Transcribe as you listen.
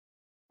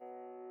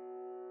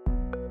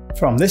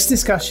From this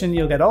discussion,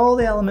 you'll get all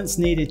the elements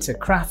needed to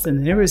craft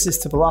an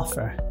irresistible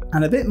offer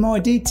and a bit more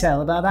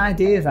detail about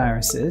idea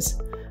viruses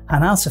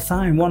and how to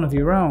find one of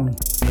your own.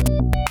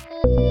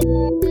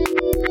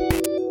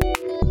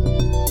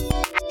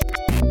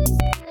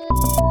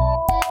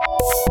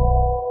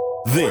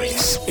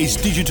 This is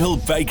Digital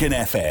Bacon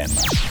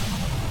FM.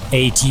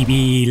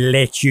 ATB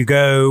Let You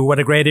Go. What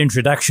a great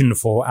introduction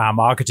for our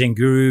marketing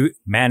guru,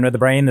 man with a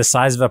brain the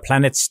size of a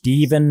planet,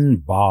 Stephen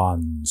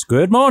Barnes.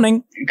 Good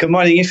morning. Good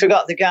morning. You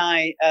forgot the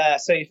guy,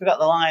 so you forgot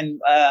the line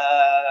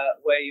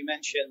where you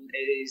mentioned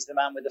is the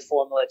man with the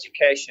formal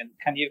education.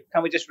 Can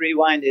we just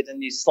rewind it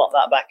and you slot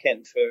that back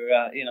in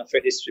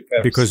for history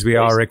purposes? Because we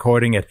are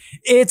recording it.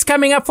 It's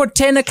coming up for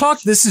 10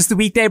 o'clock. This is the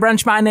Weekday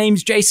Brunch. My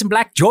name's Jason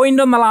Black,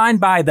 joined on the line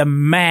by the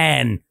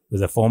man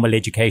with a formal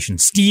education,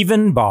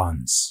 Stephen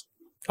Barnes.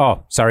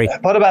 Oh, sorry.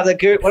 What about the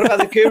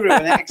guru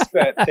and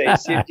expert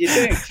piece? You're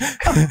doing.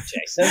 Come on,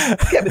 Jason.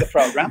 Get with the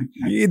program.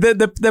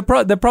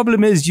 The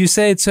problem is you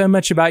say it so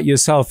much about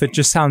yourself, it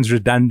just sounds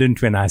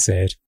redundant when I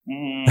say it.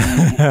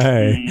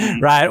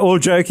 Right. All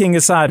joking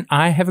aside,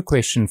 I have a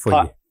question for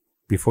you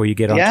before you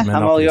get on to monopolies.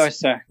 I'm all yours,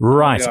 sir.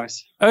 Right.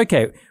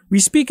 Okay. We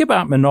speak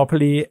about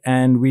monopoly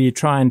and we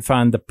try and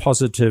find the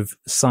positive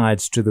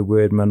sides to the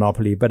word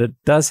monopoly, but it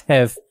does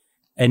have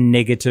a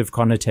negative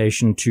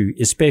connotation too,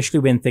 especially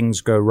when things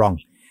go wrong.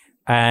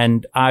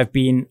 And I've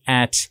been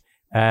at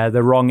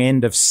the wrong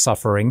end of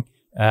suffering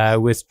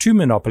with two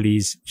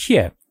monopolies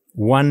here.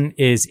 One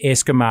is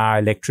Eskom, our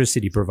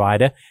electricity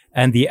provider,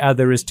 and the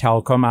other is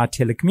Telkom, our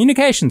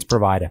telecommunications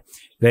provider.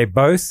 They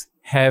both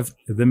have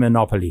the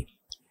monopoly,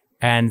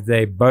 and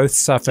they both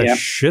suffer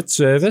shit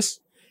service,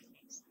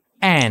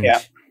 and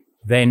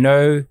they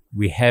know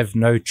we have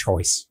no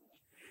choice.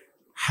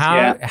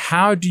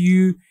 How do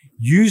you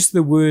use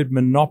the word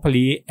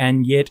monopoly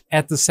and yet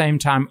at the same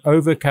time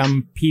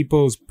overcome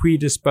people's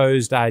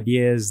predisposed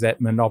ideas that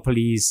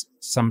monopolies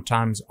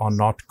sometimes are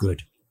not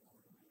good?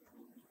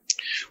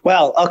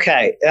 Well,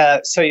 okay.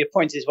 So your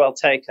point is well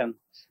taken.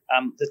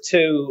 The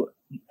two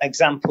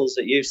examples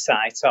that you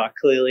cite are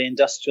clearly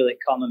industrial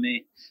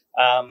economy,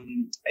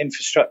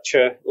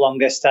 infrastructure,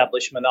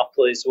 long-established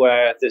monopolies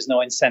where there's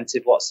no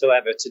incentive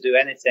whatsoever to do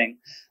anything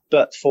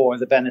but for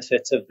the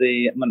benefit of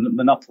the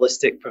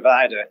monopolistic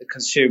provider. The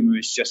consumer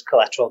is just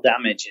collateral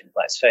damage,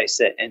 let's face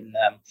it,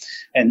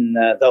 in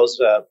those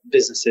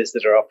businesses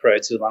that are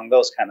operated along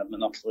those kind of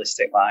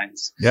monopolistic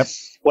lines. Yep.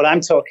 What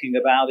I'm talking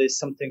about is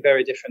something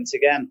very different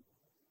again.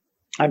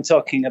 I'm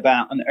talking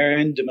about an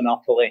earned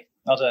monopoly,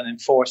 not an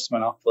enforced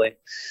monopoly.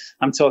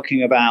 I'm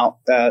talking about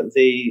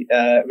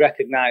the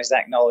recognized,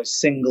 acknowledged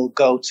single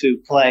go-to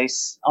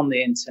place on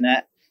the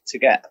internet to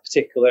get a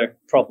particular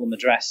problem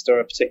addressed or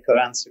a particular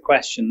answer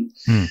question.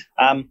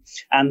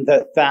 And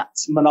that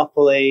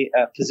monopoly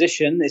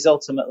position is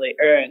ultimately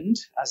earned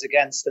as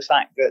against the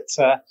fact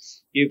that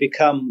you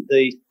become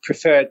the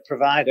preferred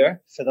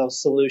provider for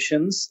those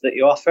solutions that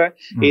you offer,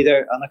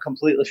 either on a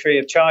completely free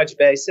of charge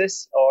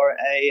basis or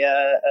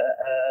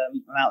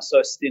an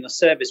outsourced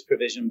service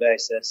provision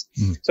basis.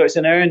 So it's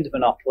an earned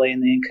monopoly in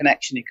the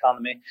connection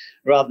economy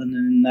rather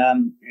than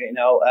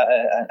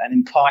an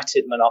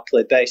imparted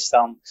monopoly based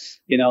on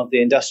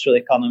the industrial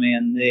economy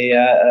and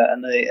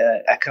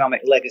the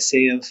economic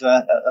legacy of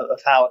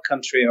how a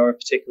country or a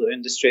particular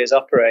industry is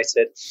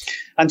operated.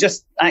 And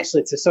just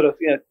actually to sort of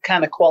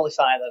kind of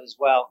qualify that as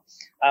well,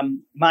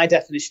 my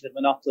definition of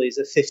monopoly is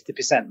a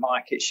 50%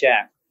 market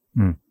share.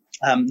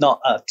 Not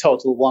a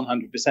total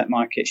 100%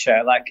 market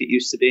share like it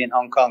used to be in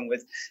Hong Kong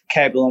with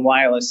cable and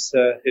wireless,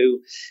 who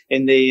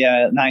in the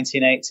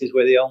 1980s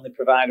were the only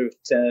provider of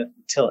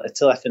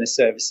telephony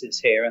services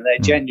here, and they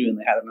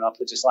genuinely had a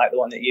monopoly, just like the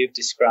one that you've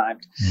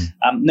described.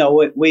 No,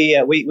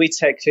 we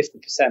take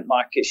 50%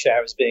 market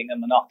share as being a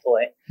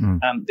monopoly,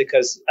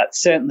 because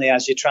certainly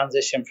as you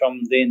transition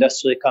from the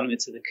industrial economy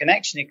to the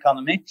connection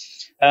economy,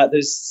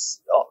 there's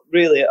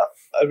really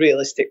a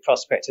realistic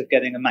prospect of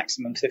getting a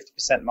maximum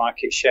 50%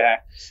 market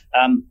share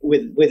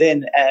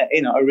within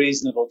a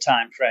reasonable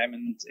time frame.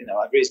 And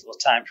a reasonable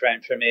time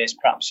frame for me is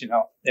perhaps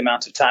the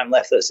amount of time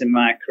left that's in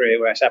my career,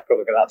 whereas I've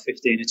probably got about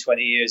 15 or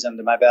 20 years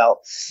under my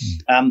belt.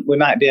 We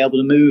might be able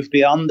to move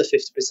beyond the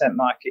 50%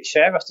 market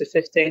share after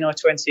 15 or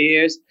 20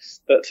 years,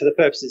 but for the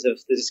purposes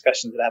of the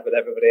discussions that I have with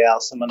everybody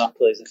else, a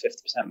monopoly is a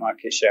 50%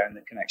 market share in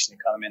the connection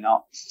economy,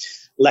 not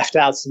left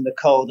out in the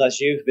cold as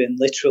you've been,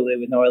 literally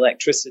with no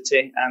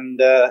electricity and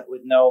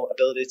with no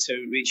ability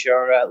to reach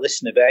your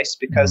listener base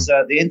because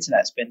the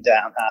internet's been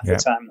down half the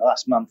time the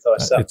last month or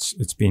so.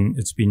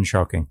 It's been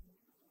shocking.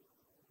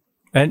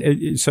 And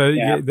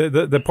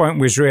the point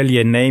was really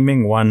a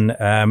naming one.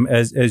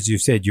 As you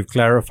said, you've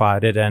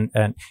clarified it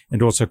and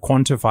also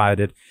quantified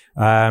it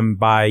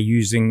by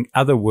using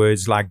other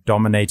words like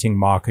dominating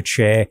market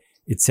share,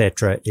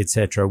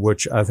 etc.,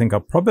 which I think are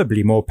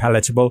probably more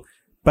palatable.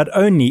 But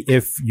only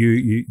if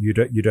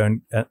you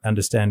don't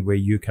understand where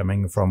you're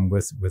coming from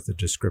with the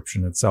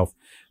description itself.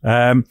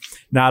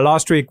 Now,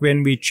 last week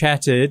when we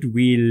chatted,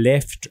 we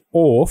left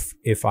off,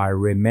 if I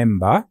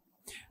remember,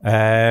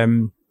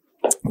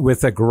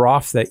 with a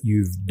graph that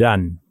you've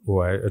done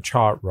or a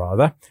chart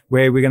rather.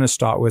 Where are we going to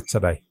start with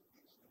today?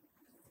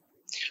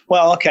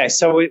 Well, okay,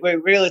 so we're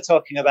really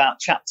talking about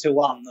Chapter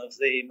 1 of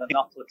the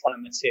Monopoly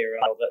Plan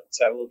material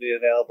that will be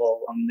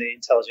available on the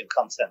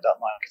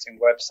intelligentcontent.marketing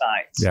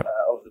website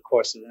over the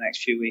course of the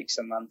next few weeks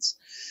and months.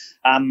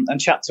 And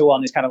Chapter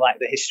 1 is kind of like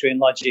the history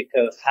and logic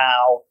of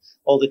how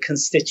all the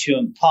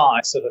constituent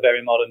parts of a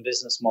very modern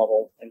business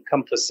model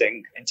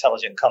encompassing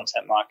intelligent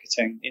content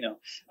marketing,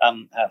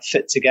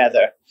 fit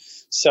together.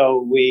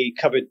 So we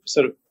covered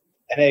sort of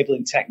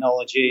enabling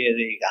technology,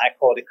 the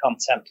high-quality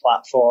content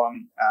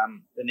platform,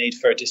 the need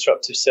for a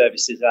disruptive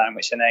service design,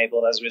 which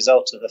enabled as a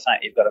result of the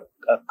fact you've got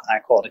a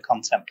high-quality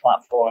content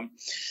platform,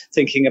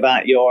 thinking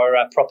about your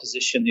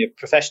proposition, your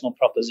professional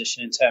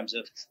proposition in terms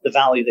of the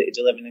value that you're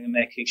delivering and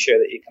making sure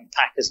that you can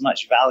pack as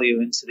much value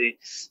into the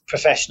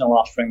professional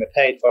offering, the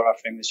paid-for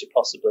offering as you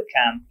possibly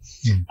can.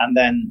 And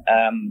then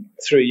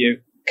through your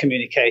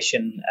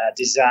communication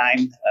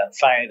design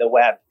via the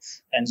web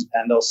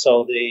and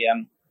also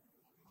the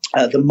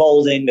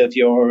molding of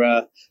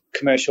your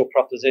commercial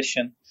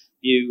proposition,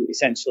 you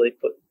essentially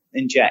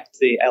inject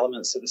the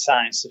elements of the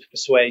science of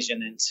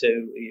persuasion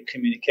into your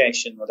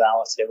communication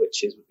modality,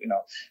 which is,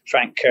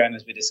 Frank Kern,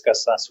 as we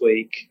discussed last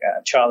week,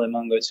 Charlie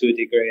Munger to a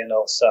degree, and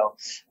also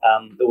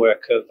the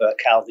work of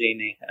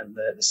Cialdini and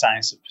the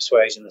science of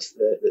persuasion,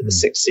 the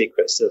 6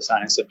 secrets of the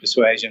science of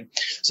persuasion.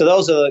 So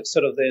those are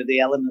sort of the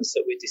elements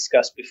that we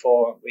discussed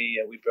before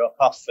we broke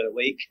off for the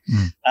week.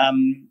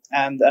 And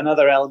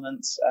another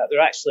element, there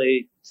are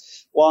actually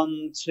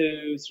 1,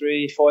 2,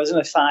 3, 4. There's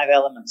only 5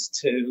 elements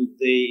to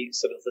the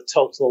sort of the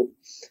total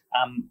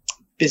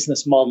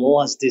business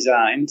model as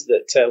designed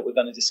that we're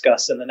going to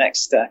discuss. And the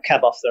next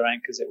cab off the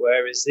rank, as it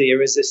were, is the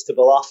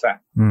irresistible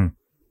offer.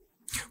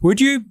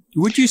 Would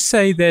you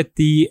say that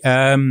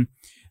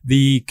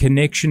the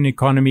connection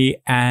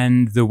economy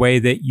and the way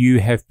that you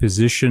have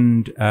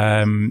positioned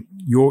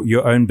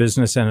your own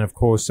business and, of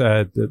course,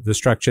 the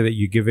structure that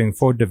you're giving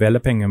for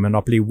developing a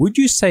monopoly, would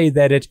you say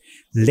that it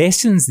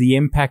lessens the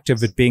impact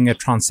of it being a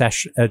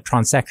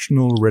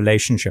transactional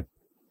relationship?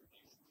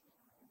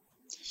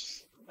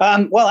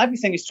 Well,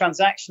 everything is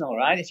transactional,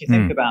 right? If you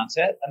think about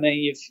it, I mean,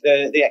 you've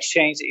the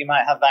exchange that you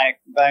might have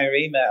via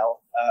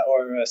email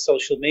or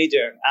social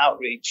media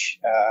outreach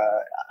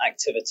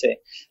activity.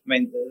 I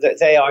mean,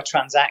 they are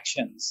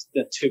transactions.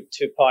 The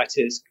two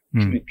parties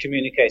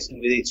communicating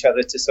with each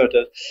other to sort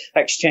of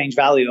exchange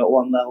value at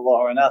one level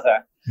or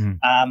another.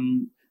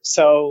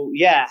 So,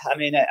 yeah, I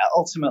mean,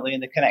 ultimately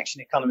in the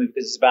connection economy,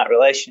 because it's about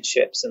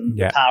relationships and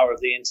the power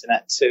of the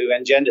internet to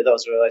engender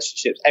those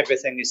relationships,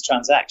 everything is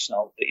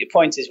transactional. But your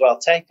point is well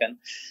taken.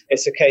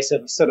 It's a case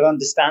of sort of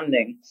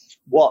understanding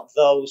what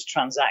those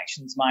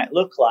transactions might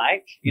look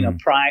like,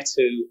 prior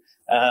to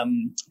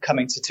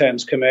coming to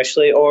terms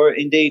commercially, or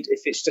indeed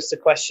if it's just a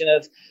question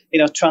of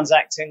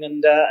transacting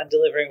and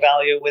delivering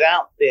value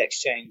without the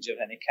exchange of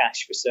any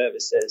cash for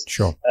services.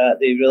 Sure.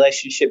 The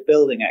relationship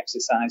building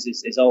exercise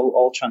is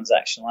all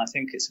transactional. I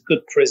think it's a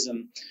good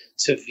prism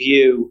to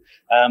view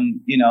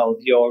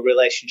your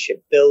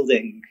relationship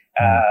building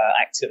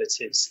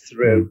activities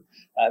through,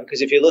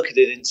 because if you look at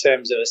it in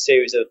terms of a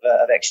series of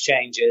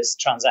exchanges,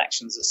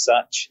 transactions as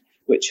such,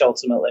 which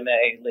ultimately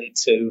may lead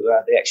to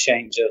the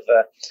exchange of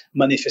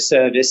money for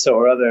service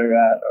or other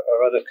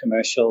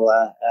commercial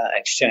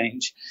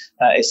exchange.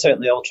 It's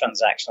certainly all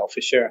transactional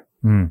for sure.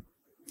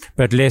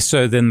 But less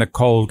so than the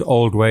cold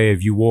old way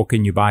of you walk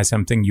in, you buy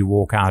something, you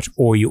walk out,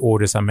 or you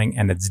order something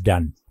and it's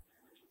done.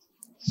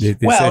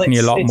 There's certainly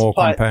a lot more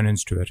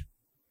components to it.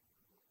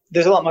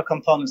 There's a lot more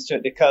components to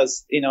it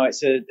because,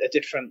 it's a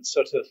different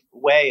sort of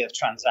way of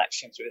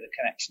transaction through the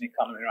connection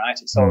economy, right?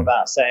 It's all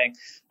about saying,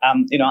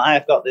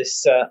 I've got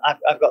this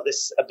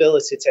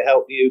ability to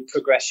help you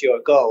progress your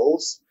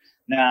goals.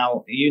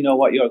 Now, you know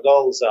what your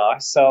goals are.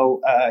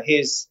 So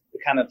here's the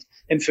kind of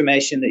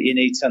information that you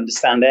need to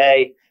understand,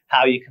 A,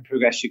 how you can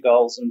progress your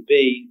goals, and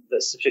B,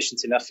 that's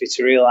sufficient enough for you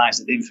to realize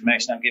that the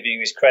information I'm giving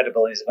you is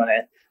credible and is going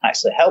to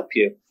actually help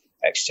you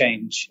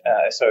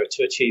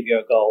to achieve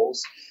your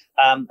goals.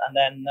 And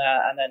then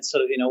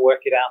sort of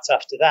work it out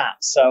after that.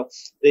 So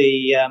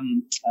the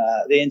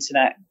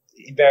internet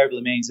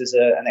invariably means there's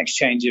an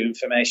exchange of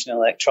information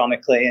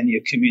electronically, and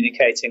you're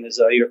communicating as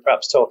though you're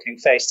perhaps talking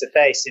face to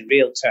face in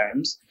real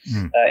terms,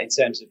 in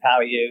terms of how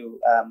you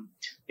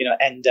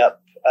end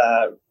up.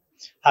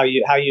 How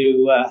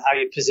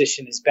your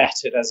position is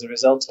bettered as a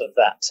result of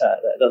that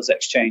those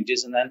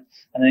exchanges, and then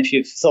if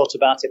you've thought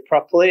about it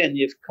properly and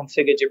you've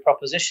configured your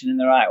proposition in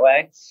the right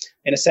way,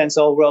 in a sense,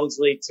 all roads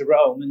lead to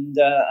Rome.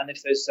 And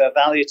if there's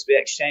value to be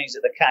exchanged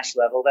at the cash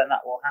level, then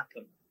that will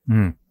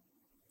happen.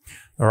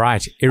 All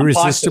right,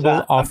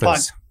 irresistible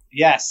offers.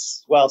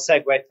 Yes, well,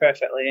 segue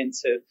perfectly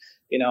into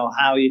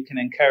how you can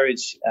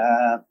encourage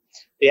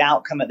the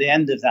outcome at the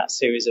end of that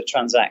series of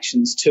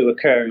transactions to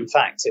occur. In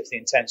fact, if the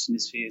intention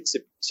is for you to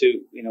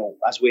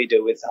as we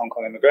do with Hong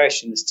Kong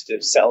Immigration, is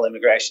to sell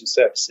immigration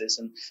services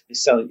and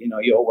sell,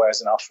 your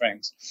wares and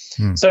offerings.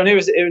 So an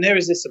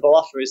irresistible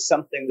offer is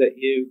something that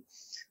you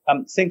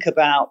think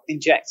about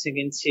injecting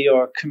into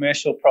your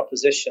commercial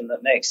proposition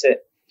that makes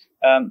it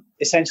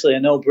essentially a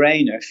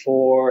no-brainer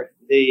for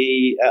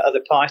the other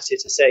party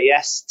to say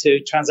yes to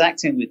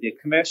transacting with you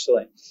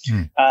commercially.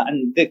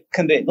 And there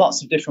can be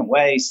lots of different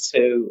ways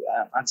to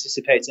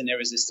anticipate an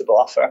irresistible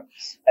offer.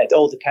 It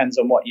all depends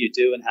on what you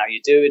do and how you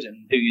do it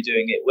and who you're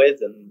doing it with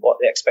and what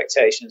the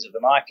expectations of the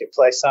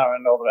marketplace are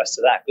and all the rest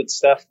of that good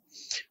stuff.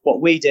 What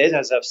we did,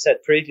 as I've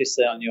said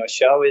previously on your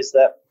show, is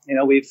that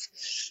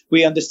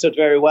we understood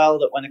very well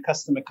that when a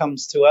customer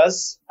comes to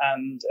us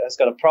and has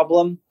got a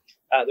problem,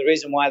 the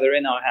reason why they're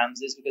in our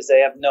hands is because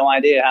they have no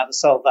idea how to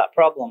solve that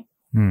problem.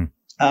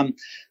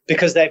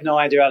 Because they have no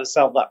idea how to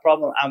solve that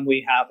problem, and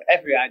we have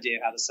every idea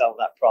how to solve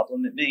that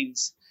problem. It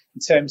means,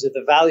 in terms of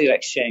the value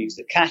exchange,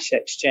 the cash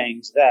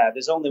exchange,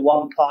 there's only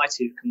one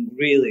party who can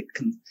really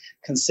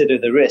consider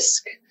the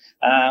risk,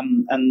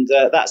 and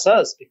that's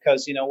us,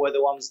 because we're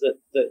the ones that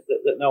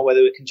know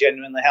whether we can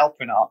genuinely help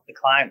or not. The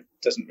client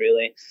doesn't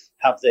really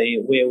have the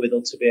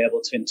wherewithal to be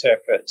able to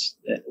interpret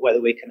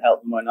whether we can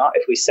help them or not.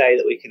 If we say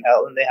that we can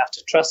help them, they have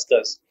to trust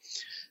us.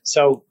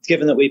 So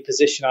given that we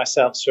position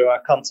ourselves through our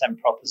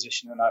content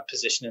proposition and our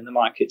position in the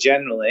market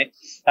generally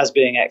as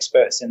being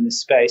experts in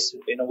this space,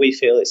 we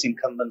feel it's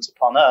incumbent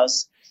upon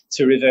us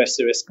to reverse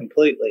the risk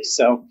completely.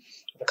 So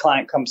if a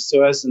client comes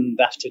to us and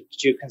after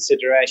due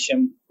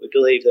consideration, we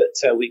believe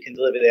that we can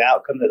deliver the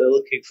outcome that they're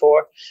looking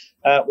for,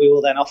 we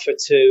will then offer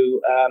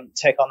to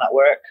take on that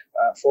work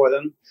for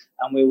them,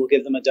 and we will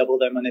give them a double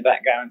their money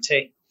back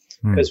guarantee.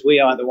 Because we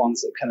are the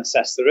ones that can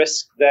assess the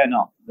risk. They're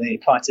not the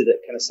party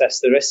that can assess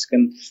the risk.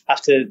 And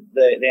after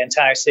the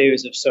entire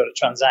series of sort of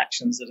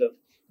transactions that have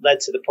led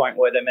to the point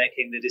where they're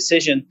making the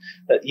decision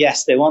that,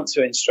 yes, they want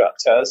to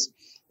instruct us,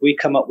 we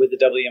come up with the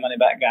double your money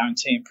back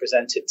guarantee and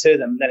present it to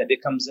them. Then it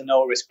becomes a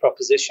no risk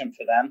proposition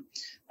for them.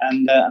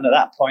 And at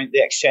that point,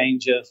 the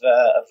exchange of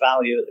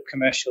value at the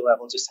commercial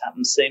level just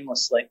happens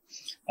seamlessly.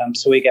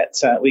 So we get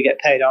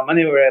paid our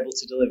money. We're able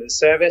to deliver the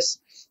service.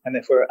 And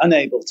if we're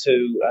unable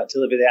to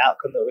deliver the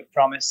outcome that we've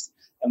promised,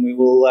 then we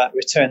will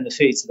return the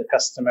fee to the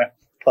customer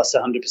plus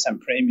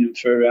 100% premium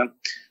for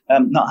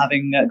not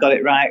having got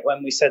it right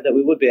when we said that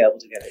we would be able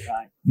to get it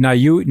right. Now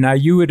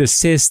you would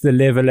assess the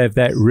level of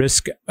that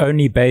risk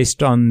only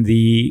based on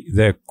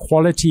the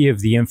quality of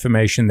the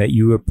information that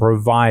you were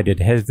provided.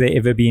 Has there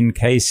ever been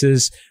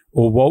cases,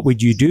 or what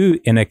would you do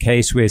in a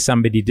case where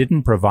somebody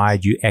didn't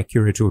provide you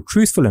accurate or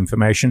truthful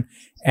information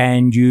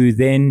and you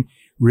then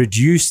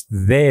reduced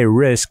their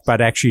risk but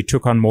actually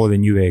took on more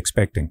than you were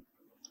expecting?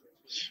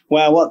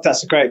 Well,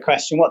 that's a great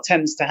question. What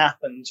tends to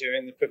happen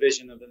during the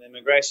provision of an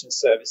immigration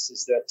service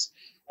is that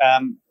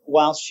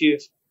whilst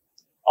you've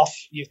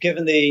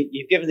given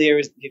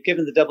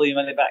the double your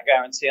money back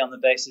guarantee on the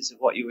basis of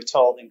what you were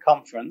told in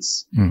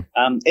conference,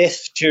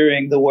 if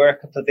during the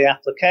workup of the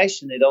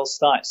application it all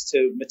starts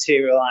to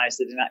materialize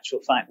that in actual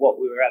fact what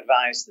we were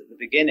advised at the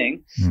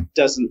beginning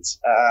doesn't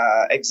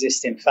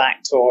exist in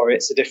fact, or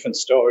it's a different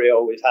story,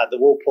 or we've had the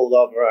wool pulled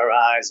over our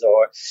eyes,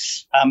 or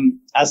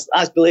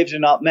as believe it or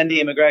not, many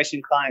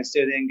immigration clients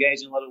do, they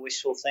engage in a lot of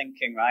wishful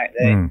thinking, right?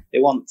 They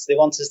want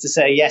us to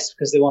say yes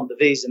because they want the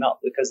visa, not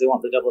because they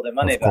want to double their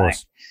money back.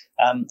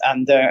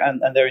 And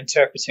they're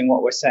interpreting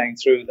what we're saying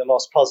through the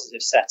most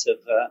positive set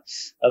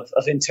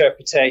of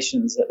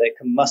interpretations that they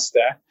can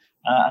muster.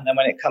 And then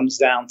when it comes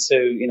down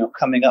to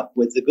coming up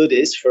with the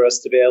goodies for us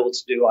to be able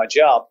to do our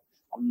job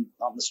on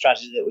the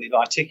strategy that we've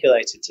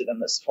articulated to them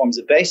that forms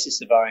the basis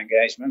of our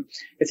engagement,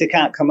 if they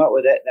can't come up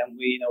with it, then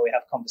we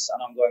have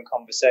an ongoing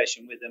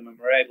conversation with them, and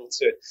we're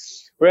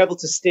able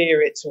to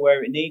steer it to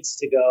where it needs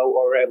to go,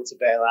 or we're able to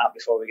bail out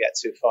before we get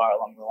too far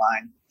along the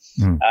line.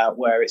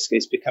 Where it's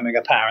becoming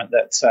apparent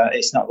that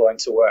it's not going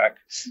to work.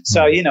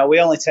 So, we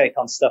only take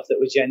on stuff that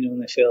we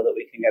genuinely feel that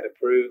we can get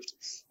approved.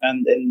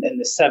 And in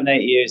the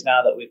 7-8 years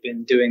now that we've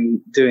been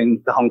doing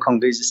the Hong Kong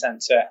Visa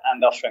Centre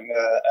and offering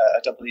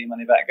a double your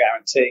money back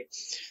guarantee,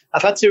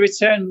 I've had to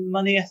return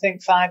money, I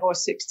think, 5 or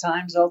 6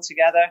 times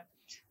altogether.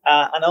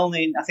 And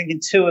only, I think,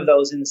 in 2 of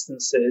those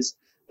instances,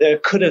 there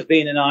could have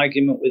been an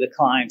argument with a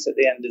client at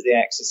the end of the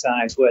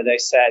exercise where they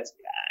said,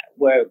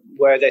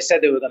 where they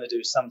said they were going to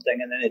do something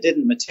and then it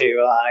didn't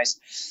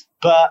materialize.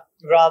 But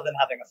rather than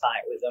having a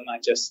fight with them, I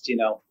just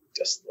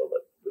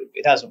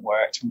it hasn't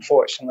worked,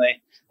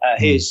 unfortunately. I'm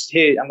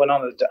going to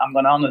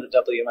honor the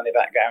double your money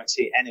back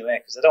guarantee anyway,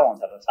 because I don't want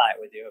to have a fight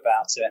with you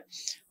about it.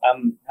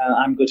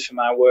 I'm good for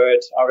my word.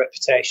 Our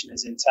reputation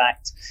is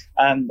intact,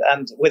 and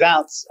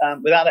without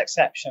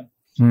exception,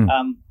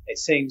 it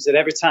seems that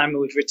every time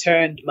we've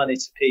returned money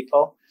to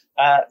people,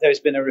 there's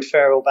been a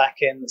referral back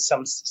in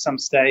some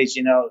stage,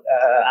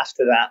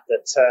 after that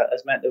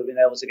has meant that we've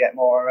been able to get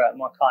more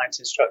client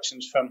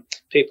instructions from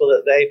people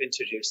that they've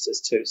introduced us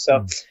to.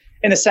 So,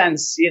 in a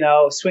sense,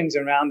 swings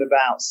and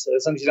roundabouts.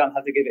 As long as you don't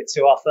have to give it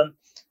too often,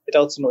 it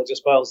ultimately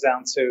just boils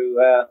down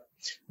to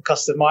the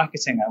cost of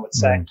marketing, I would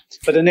say.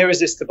 But an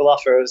irresistible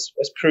offer has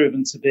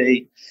proven to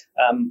be,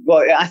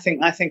 I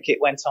think it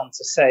went on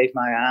to save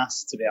my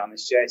ass, to be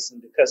honest,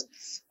 Jason, because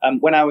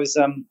when I was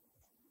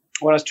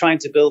trying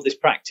to build this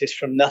practice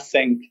from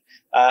nothing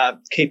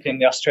keeping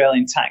the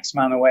Australian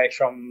taxman away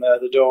from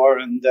the door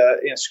and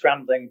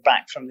scrambling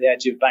back from the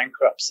edge of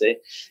bankruptcy,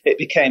 it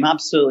became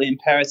absolutely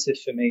imperative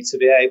for me to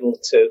be able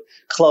to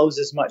close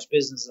as much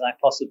business as I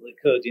possibly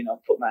could,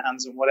 put my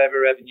hands on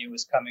whatever revenue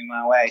was coming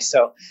my way.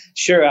 So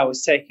sure, I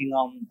was taking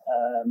on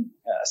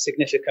a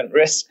significant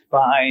risk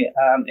by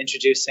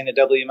introducing a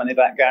W money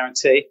back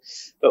guarantee.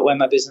 But when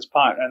my business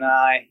partner and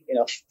I,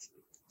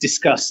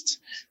 discussed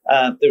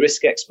the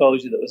risk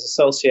exposure that was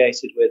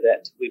associated with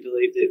it, we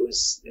believed it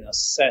was,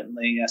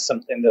 certainly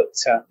something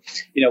that,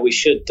 we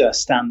should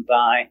stand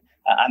by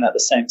and at the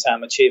same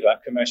time achieve our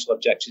commercial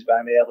objectives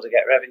by being able to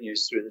get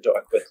revenues through the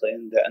door quickly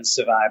and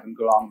survive and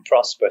go on and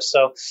prosper.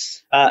 So,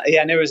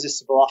 an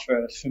irresistible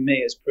offer for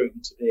me has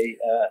proven to be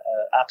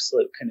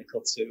absolute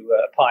pinnacle to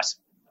part.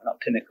 Not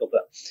pinnacle,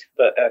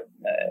 but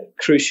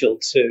crucial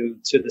to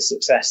the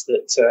success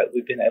that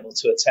we've been able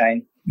to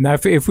attain. Now,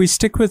 if we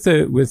stick with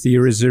the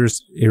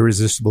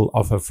irresistible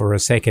offer for a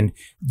second,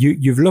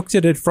 you've looked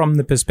at it from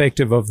the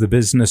perspective of the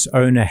business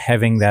owner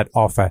having that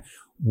offer.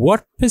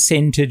 What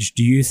percentage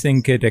do you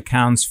think it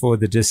accounts for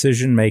the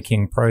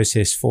decision-making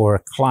process for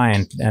a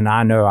client? And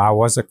I know I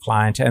was a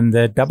client, and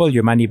the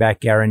W money back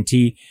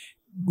guarantee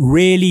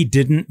really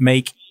didn't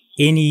make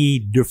any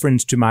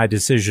difference to my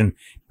decision.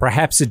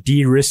 Perhaps it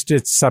de-risked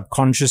it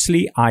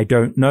subconsciously. I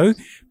don't know.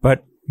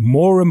 But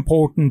more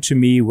important to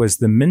me was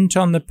the mint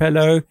on the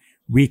pillow.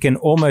 We can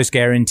almost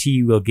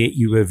guarantee we'll get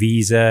you a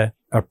visa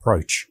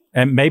approach.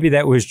 And maybe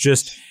that was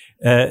just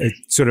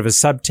sort of a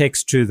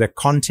subtext to the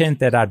content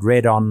that I'd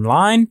read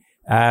online.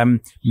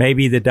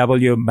 Maybe the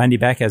W money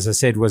back, as I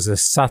said, was a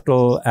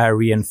subtle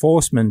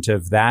reinforcement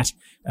of that.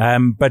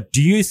 But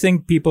do you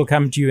think people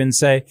come to you and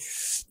say,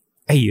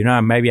 hey,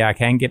 maybe I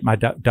can get my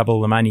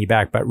double the money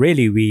back, but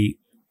really we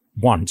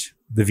want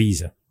the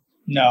visa?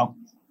 No.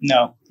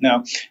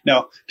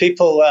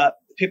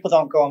 People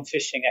don't go on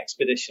fishing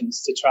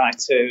expeditions to try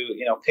to,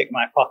 pick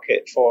my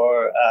pocket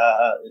for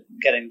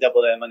getting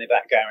double their money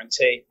back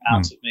guarantee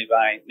out of me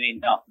by me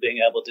not being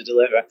able to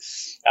deliver.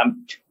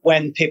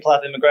 When people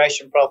have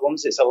immigration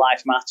problems, it's a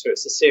life matter.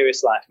 It's a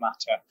serious life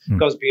matter. It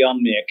goes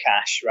beyond mere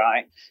cash,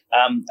 right?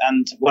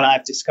 And what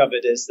I've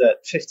discovered is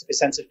that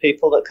 50% of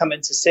people that come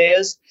in to see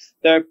us,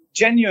 they're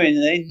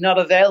genuinely not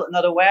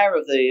aware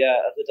of the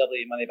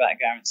W money back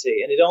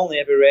guarantee, and it only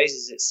ever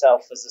raises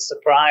itself as a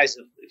surprise,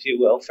 if you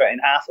will, in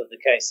half of the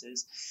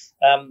cases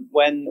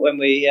when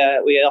we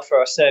offer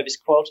our service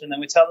quote and then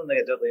we tell them they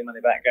get W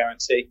money back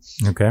guarantee.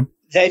 Okay,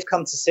 they've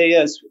come to see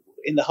us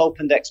in the hope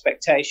and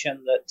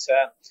expectation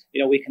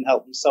that we can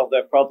help them solve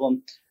their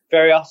problem.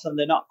 Very often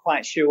they're not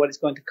quite sure what it's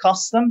going to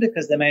cost them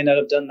because they may not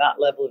have done that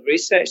level of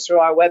research through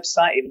our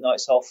website, even though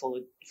it's all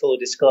fully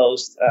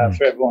disclosed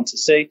for everyone to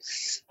see.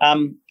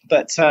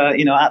 But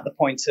at the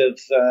point of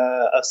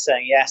us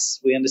saying, yes,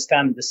 we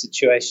understand the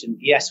situation.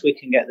 Yes, we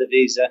can get the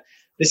visa.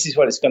 This is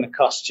what it's going to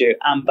cost you.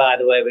 And by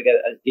the way,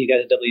 you get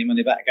a W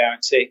money back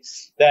guarantee.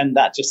 Then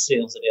that just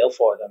seals the deal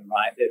for them,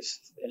 right?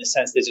 In a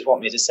sense, they just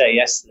want me to say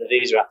yes to the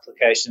visa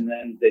application.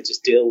 Then they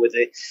just deal with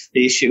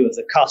the issue of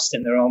the cost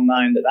in their own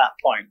mind at that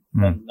point.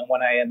 And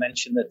when I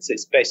mentioned that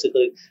it's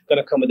basically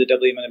going to come with a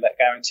W money back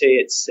guarantee,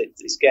 it's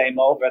game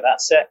over.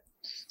 That's it.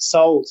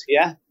 Sold.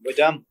 Yeah, we're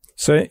done.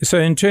 So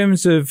in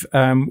terms of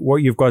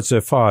what you've got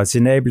so far, it's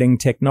enabling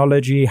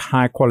technology,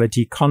 high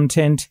quality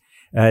content,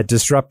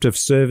 disruptive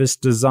service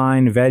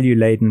design,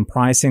 value-laden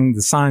pricing,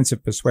 the science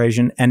of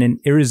persuasion, and an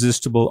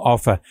irresistible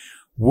offer.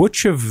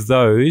 Which of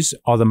those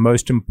are the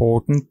most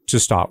important to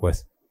start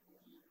with?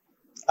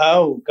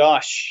 Oh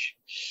gosh,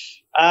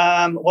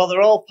 well,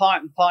 they're all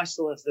part and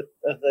parcel of the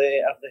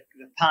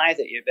pie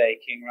that you're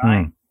baking,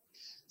 right?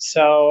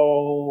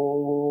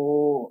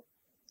 So,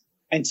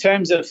 in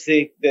terms of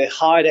the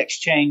hard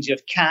exchange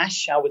of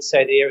cash, I would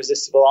say the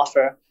irresistible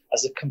offer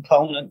as a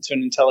component to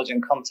an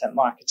intelligent content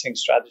marketing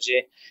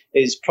strategy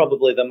is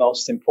probably the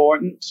most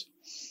important.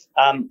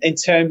 In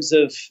terms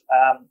of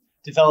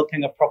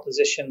developing a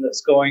proposition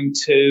that's going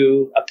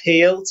to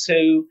appeal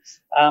to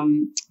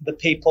the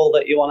people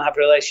that you want to have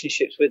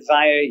relationships with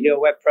via your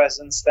web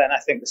presence, then I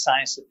think the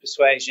science of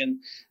persuasion,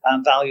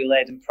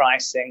 value-laden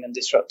pricing and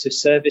disruptive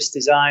service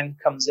design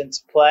comes into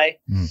play.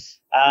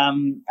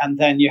 And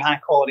then your high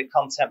quality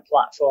content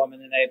platform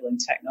and enabling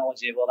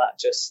technology, well, that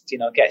just,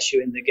 gets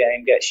you in the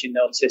game, gets you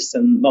noticed,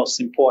 and most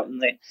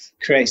importantly,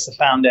 creates the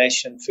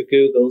foundation for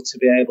Google to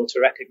be able to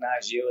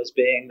recognize you as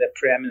being the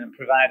preeminent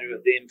provider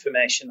of the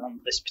information on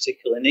this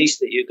particular niche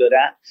that you're good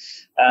at.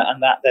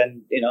 And that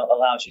then,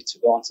 allows you to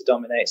go on to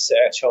dominate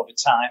search over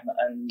time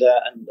and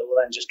will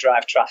then just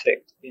drive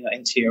traffic,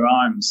 into your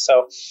arms.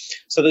 So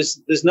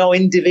there's no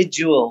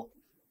individual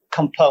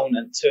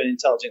component to an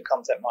intelligent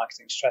content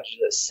marketing strategy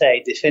that's,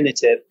 say,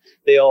 definitive.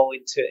 They all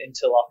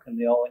interlock and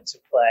they all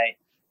interplay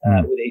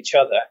with each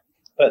other.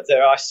 But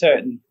there are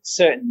certain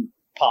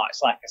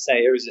parts, like I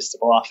say,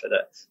 irresistible offer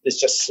that there's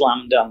just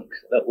slam dunk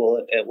that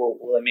will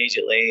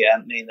immediately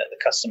mean that the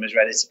customer is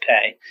ready to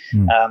pay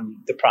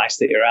the price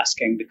that you're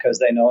asking because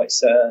they know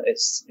it's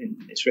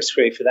risk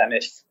free for them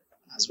if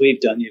as we've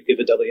done, you give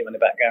a double your money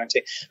back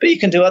guarantee. But you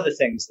can do other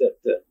things that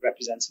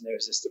represent an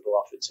irresistible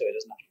offer too. It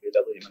doesn't have to be a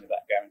double your money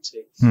back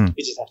guarantee.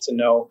 You just have to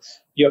know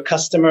your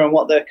customer and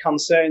what their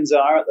concerns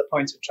are at the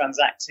point of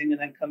transacting, and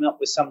then come up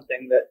with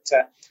something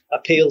that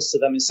appeals to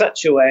them in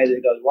such a way that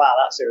it goes, wow,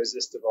 that's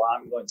irresistible.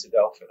 I'm going to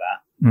go for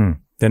that.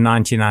 The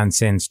 99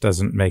 cents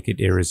doesn't make it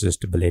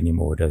irresistible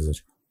anymore, does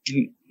it?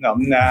 No.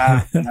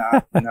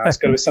 It's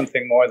got to be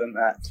something more than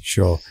that.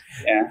 Sure.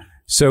 Yeah.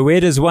 So where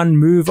does one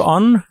move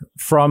on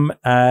from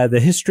the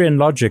history and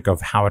logic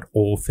of how it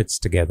all fits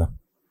together?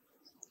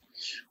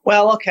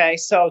 Well, okay,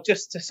 so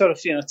just to sort of,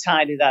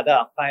 tidy that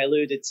up, I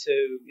alluded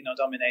to,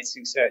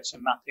 dominating search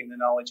and mapping the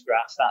knowledge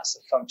graph. That's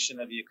a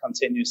function of you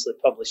continuously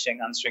publishing,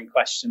 answering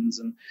questions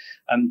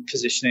and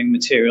positioning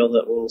material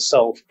that will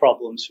solve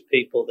problems for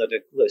people that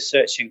are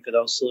searching for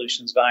those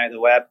solutions via the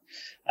web.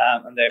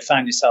 And they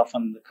find yourself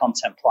on the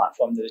content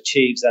platform that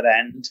achieves that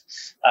end.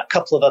 A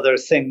couple of other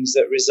things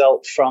that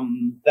result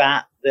from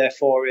that,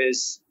 therefore,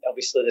 is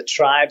obviously the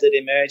tribe that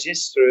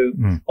emerges through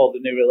all the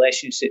new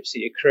relationships that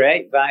you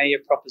create via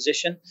your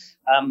proposition.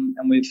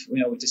 And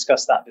we've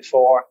discussed that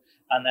before.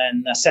 And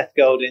then Seth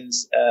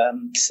Godin's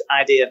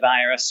idea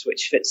virus,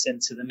 which fits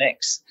into the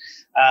mix,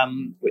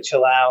 which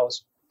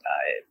allows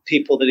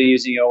people that are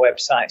using your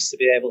websites to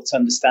be able to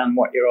understand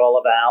what you're all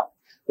about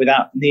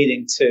without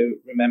needing to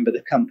remember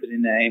the company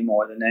name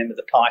or the name of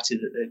the party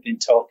that they've been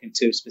talking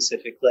to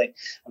specifically.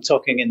 I'm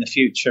talking in the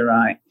future,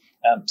 right?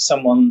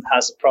 Someone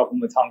has a problem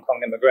with Hong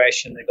Kong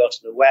immigration. They go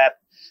to the web,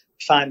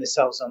 find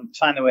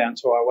their way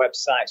onto our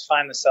website,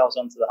 find themselves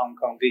onto the Hong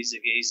Kong Visa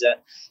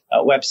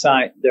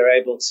website. They're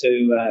able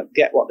to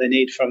get what they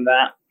need from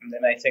that. And they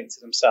may think to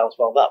themselves,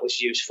 well, that was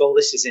useful.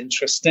 This is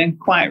interesting,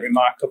 quite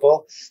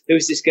remarkable.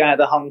 Who's this guy,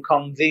 the Hong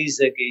Kong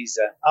Visa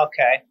geezer?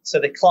 Okay, so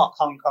they clock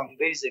Hong Kong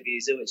Visa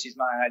geezer, which is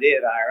my idea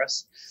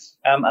virus.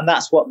 And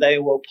that's what they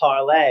will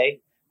parlay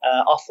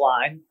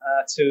offline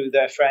to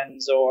their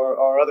friends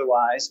or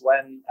otherwise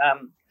when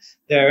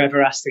they're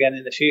ever asked again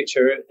in the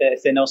future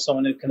if they know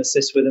someone who can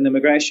assist with an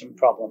immigration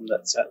problem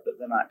that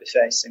they might be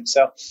facing.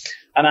 So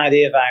an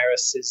idea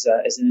virus is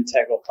an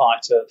integral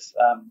part of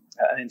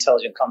an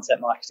intelligent content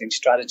marketing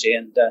strategy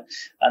and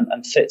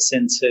fits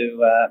into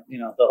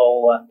the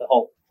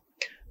whole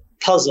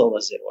puzzle,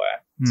 as it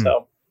were.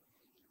 So.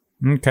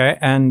 Okay,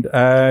 and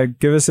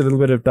give us a little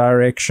bit of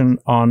direction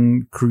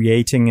on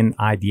creating an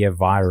idea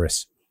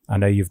virus. I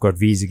know you've got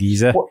Visa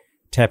Geezer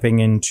tapping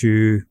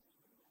into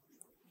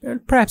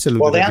perhaps a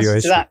little bit of your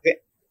history.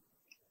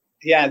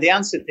 The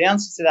answer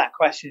to that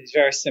question is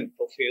very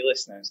simple for your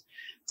listeners.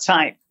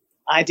 Type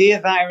idea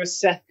virus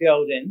Seth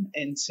Godin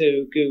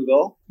into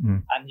Google,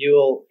 and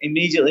you'll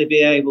immediately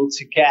be able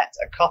to get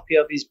a copy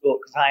of his book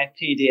via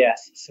PDF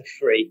for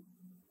free.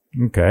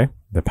 Okay,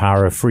 the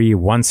power of free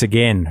once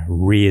again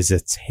rears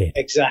its head.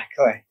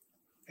 Exactly.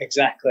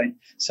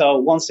 So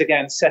once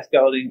again, Seth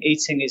Godin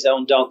eating his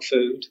own dog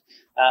food.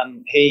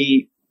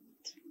 He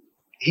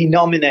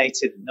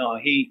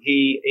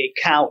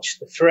couched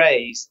the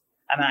phrase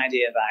an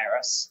idea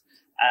virus,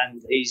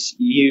 and he's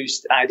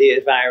used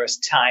idea virus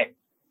type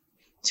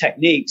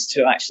techniques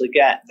to actually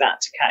get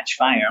that to catch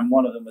fire. And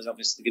one of them was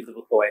obviously to give the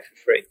book away for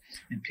free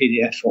in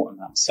PDF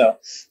format. So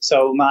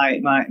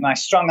my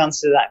strong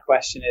answer to that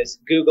question is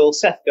Google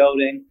Seth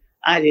Godin,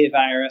 idea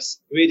virus,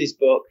 read his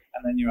book,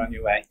 and then you're on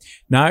your way.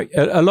 Now,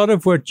 a lot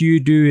of what you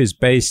do is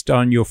based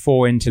on your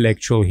 4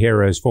 intellectual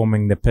heroes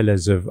forming the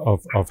pillars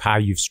of how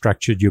you've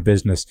structured your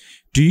business.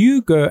 Do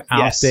you go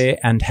out there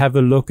and have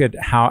a look at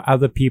how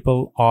other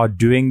people are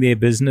doing their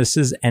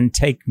businesses and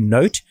take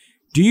note?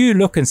 Do you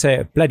look and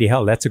say, bloody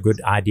hell, that's a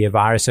good idea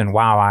virus, and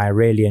wow, I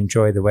really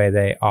enjoy the way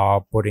they are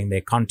putting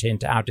their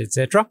content out,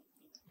 etc.?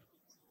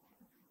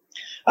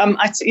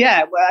 I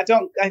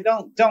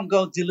don't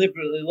go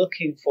deliberately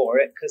looking for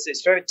it because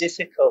it's very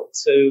difficult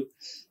to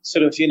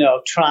sort of,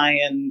 try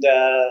and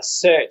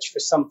search for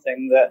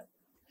something that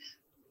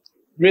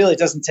really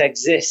doesn't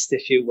exist,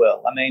 if you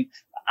will. I mean,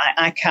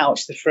 I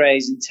couch the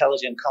phrase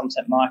intelligent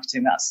content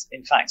marketing. That's,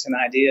 in fact, an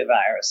idea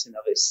virus in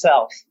of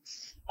itself.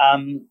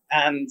 And,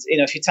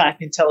 if you type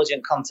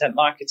intelligent content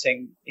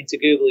marketing into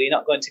Google, you're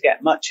not going to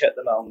get much at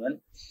the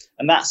moment.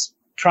 And that's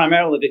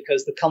primarily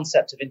because the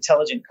concept of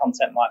intelligent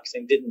content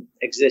marketing didn't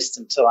exist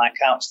until I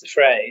couched the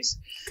phrase.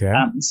 Okay.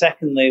 And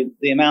secondly,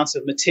 the amount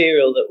of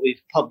material that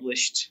we've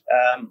published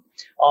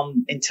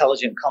on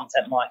intelligent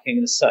content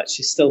marketing as such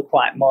is still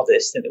quite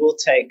modest. And it will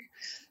take,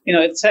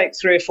 it'll take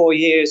 3 or 4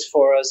 years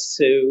for us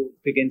to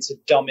begin to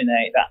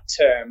dominate that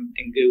term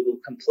in Google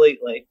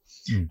completely.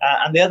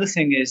 And the other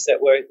thing is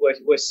that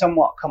we're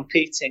somewhat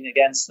competing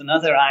against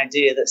another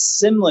idea that's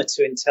similar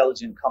to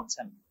intelligent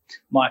content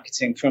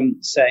marketing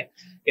from, say,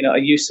 a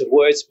use of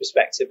words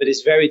perspective, but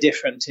is very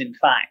different in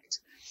fact.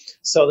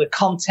 So the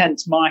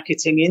Content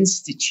Marketing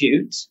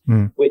Institute,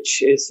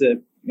 which is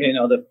the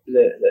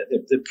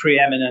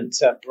preeminent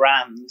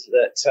brand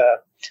that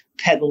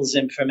peddles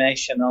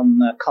information on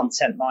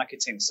content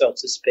marketing, so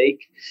to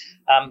speak,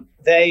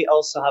 they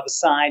also have a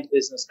side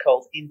business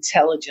called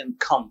Intelligent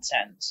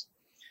Content.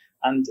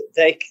 And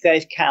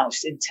they've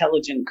couched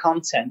intelligent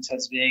content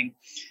as being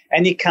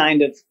any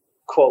kind of,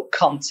 quote,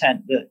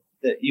 content that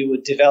you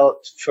would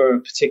develop for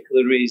a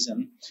particular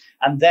reason,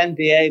 and then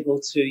be able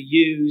to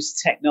use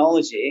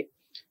technology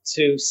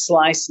to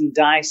slice and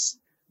dice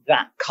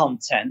that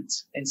content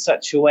in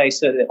such a way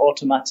so that it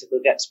automatically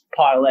gets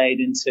parlayed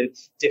into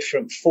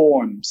different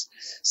forms.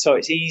 So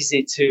it's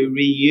easy to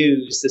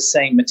reuse the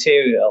same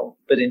material,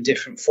 but in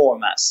different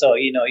formats. So,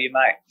 you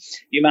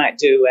might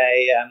do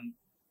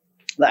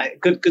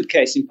like good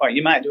case in point,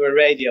 you might do a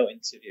radio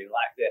interview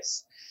like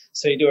this.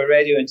 So you do a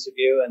radio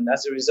interview, and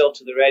as a result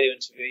of the radio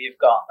interview, you've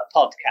got a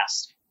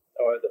podcast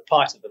or the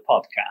part of the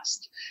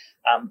podcast.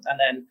 And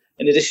then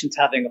in addition to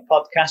having a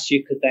podcast,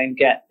 you could then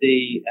get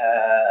the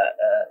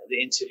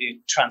interview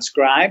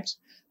transcribed,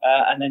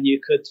 and then you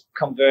could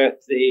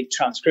convert the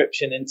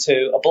transcription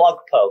into a blog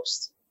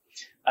post.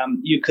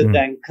 You could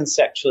then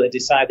conceptually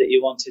decide that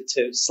you wanted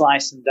to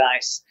slice and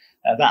dice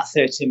that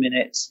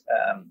 30-minute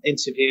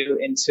interview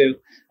into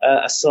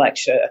a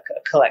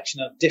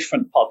collection of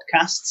different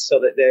podcasts, so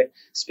that they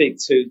speak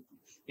to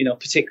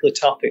particular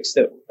topics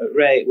that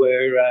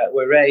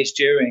were raised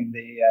during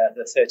the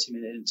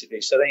 30-minute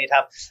interview. So then you'd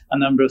have a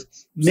number of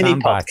mini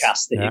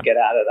podcasts that you get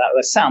out of that.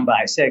 The sound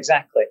bites, yeah,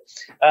 exactly.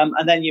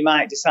 And then you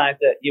might decide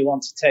that you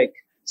want to take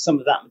some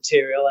of that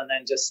material and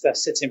then just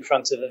sit in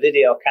front of a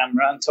video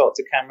camera and talk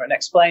to camera and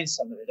explain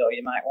some of it. Or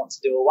you might want to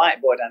do a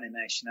whiteboard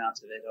animation out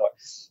of it. Or,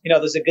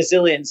 there's a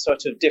gazillion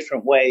sort of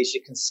different ways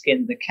you can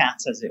skin the cat,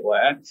 as it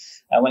were,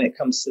 when it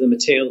comes to the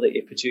material that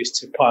you produce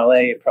to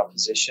parlay your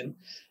proposition.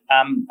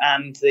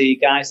 And the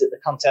guys at the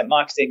Content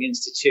Marketing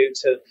Institute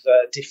have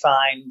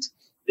defined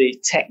the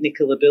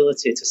technical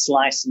ability to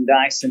slice and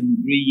dice and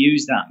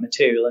reuse that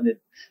material in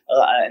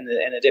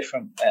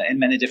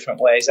many different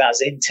ways as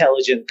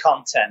intelligent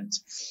content.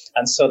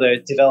 And so they're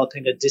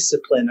developing a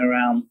discipline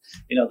around,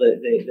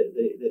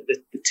 the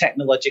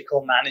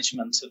technological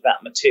management of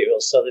that material,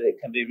 so that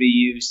it can be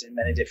reused in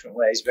many different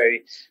ways,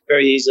 very,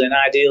 very easily, and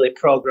ideally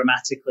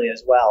programmatically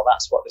as well.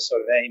 That's what they're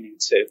sort of aiming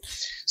to.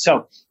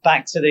 So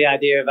back to the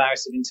idea of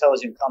Iris of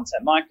intelligent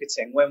content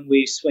marketing. When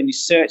you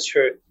search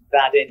for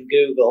that in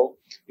Google,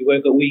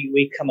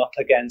 we come up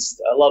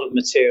against a lot of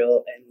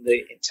material in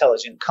the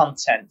intelligent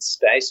content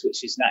space,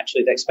 which is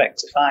naturally to expect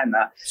to find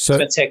that. So it's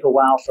going to take a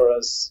while for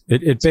us to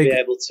be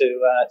able to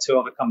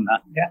overcome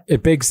that. Yeah.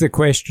 It begs the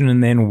question,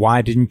 and then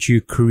why didn't you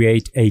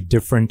create a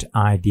different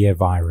idea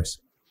virus?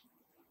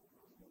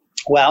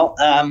 Well,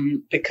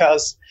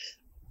 because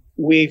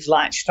we've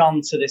latched on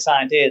to this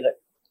idea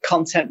that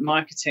content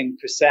marketing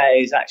per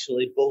se is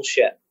actually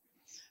bullshit.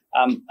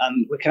 And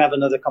we can have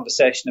another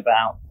conversation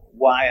about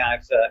why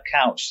I've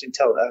couched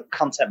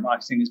content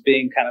marketing as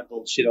being kind of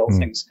bullshit, all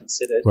things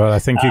considered. Well, I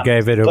think you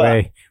gave it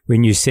away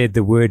when you said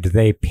the word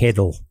 "they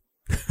peddle."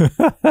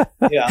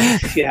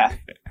 Yeah.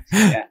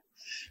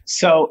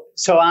 So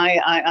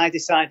I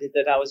decided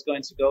that I was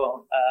going to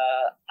go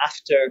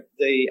after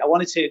I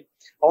wanted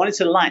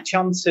to latch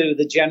onto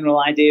the general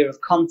idea of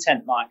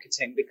content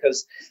marketing,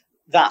 because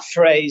that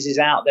phrase is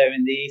out there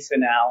in the ether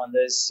now, and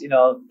there's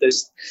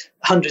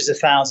hundreds of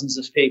thousands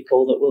of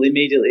people that will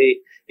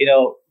immediately,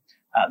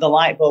 the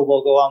light bulb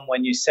will go on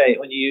when you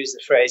use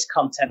the phrase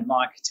content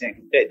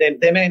marketing.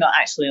 They may not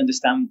actually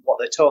understand what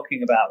they're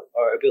talking about,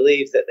 or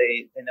believe that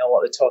they know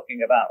what they're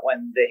talking about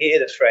when they hear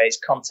the phrase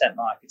content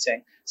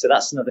marketing. So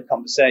that's another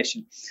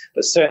conversation.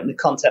 But certainly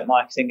content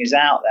marketing is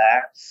out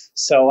there.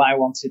 So I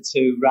wanted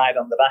to ride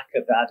on the back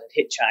of that and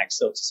hitchhike,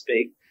 so to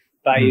speak,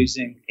 by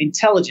using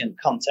intelligent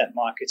content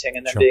marketing,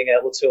 and then being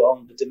able to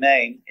own the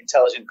domain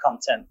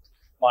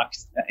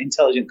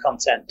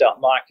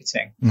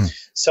intelligentcontent.marketing.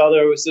 So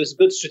there's a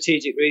good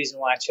strategic reason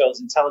why I chose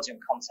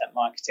intelligent content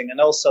marketing. And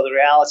also the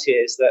reality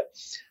is that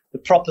the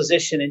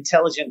proposition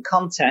intelligent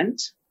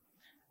content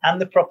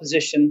and the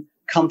proposition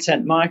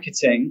content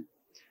marketing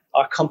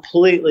are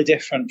completely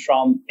different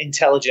from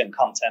intelligent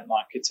content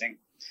marketing.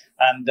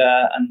 And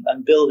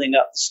building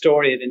up the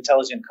story of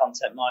intelligent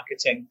content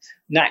marketing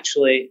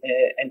naturally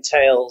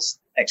entails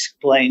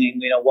explaining,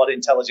 what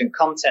intelligent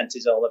content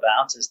is all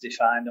about as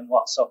defined, and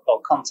what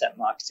so-called content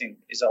marketing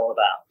is all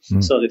about,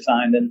 so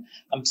defined. And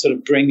I'm sort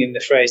of bringing the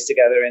phrase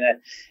together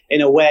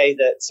in a way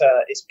that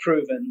is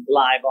proven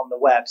live on the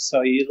web.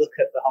 So you look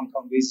at the Hong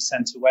Kong Visa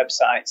Centre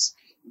websites,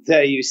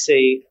 there you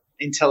see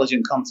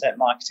intelligent content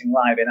marketing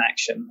live in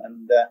action,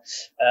 and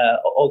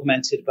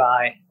augmented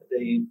by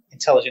the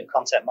intelligent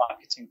content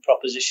marketing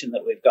proposition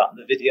that we've got,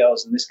 the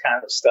videos and this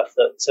kind of stuff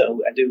that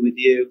I do with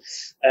you,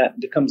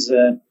 becomes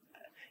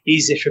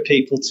easy for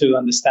people to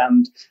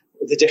understand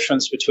the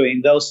difference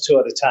between those two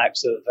other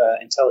types of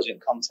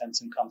intelligent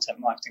content and content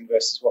marketing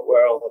versus what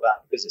we're all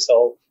about, because it's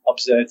all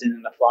observed in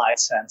an applied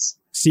sense.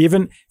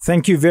 Stephen,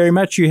 thank you very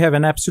much. You have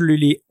an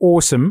absolutely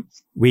awesome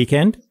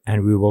weekend,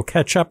 and we will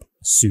catch up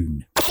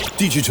soon.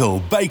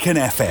 Digital Bacon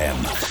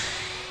FM.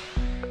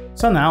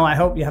 So now I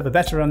hope you have a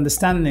better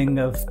understanding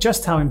of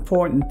just how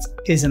important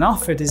is an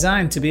offer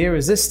designed to be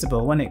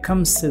irresistible when it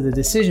comes to the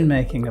decision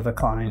making of a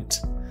client.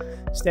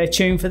 Stay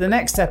tuned for the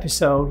next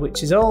episode,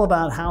 which is all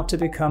about how to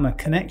become a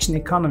connection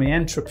economy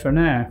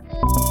entrepreneur.